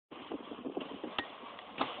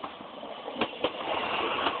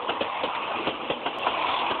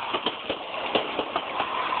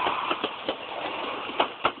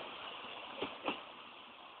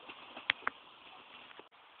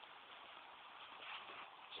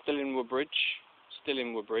Still in Woodbridge,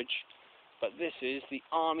 but this is the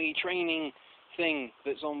army training thing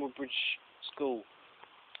that's on Woodbridge School.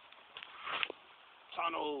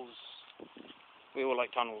 Tunnels! We all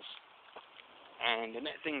like tunnels. And a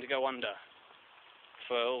net thing to go under,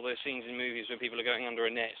 for all those scenes in movies where people are going under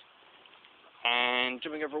a net. And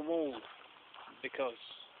jumping over a wall, because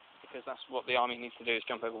that's what the army needs to do, is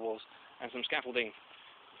jump over walls. And some scaffolding,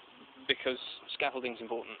 because scaffolding's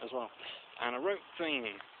important as well. And a rope thing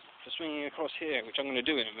for swinging across here, which I'm going to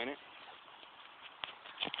do in a minute.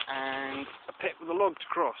 And a pit with a log to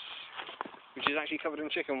cross, which is actually covered in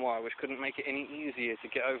chicken wire, which couldn't make it any easier to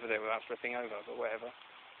get over there without flipping over, but whatever.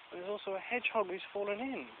 And there's also a hedgehog who's fallen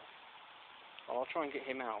in. I'll try and get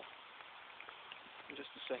him out in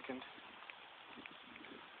just a second.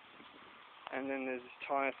 And then there's this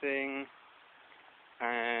tyre thing,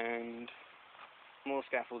 and more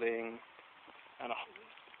scaffolding, and a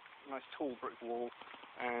nice tall brick wall,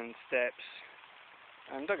 and steps,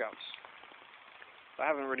 and dugouts. I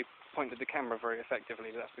haven't really pointed the camera very effectively,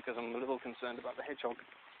 but that's because I'm a little concerned about the hedgehog.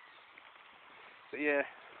 But yeah,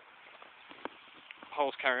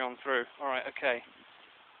 holes carry on through. Alright, okay.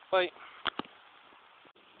 Wait.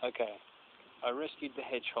 Okay. I rescued the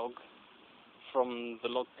hedgehog from the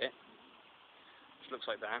log pit, which looks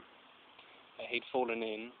like that. He'd fallen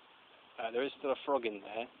in. There is still a frog in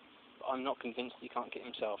there, but I'm not convinced he can't get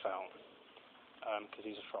himself out, because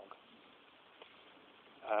he's a frog.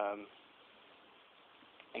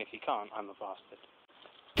 And if he can't, I'm a bastard.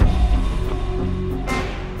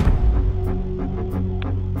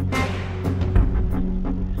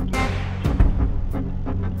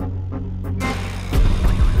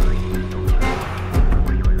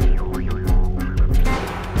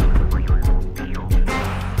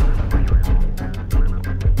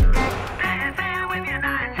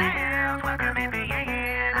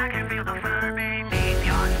 I can feel the fur beneath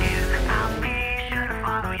your skin. I'll be sure to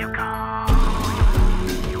follow your call.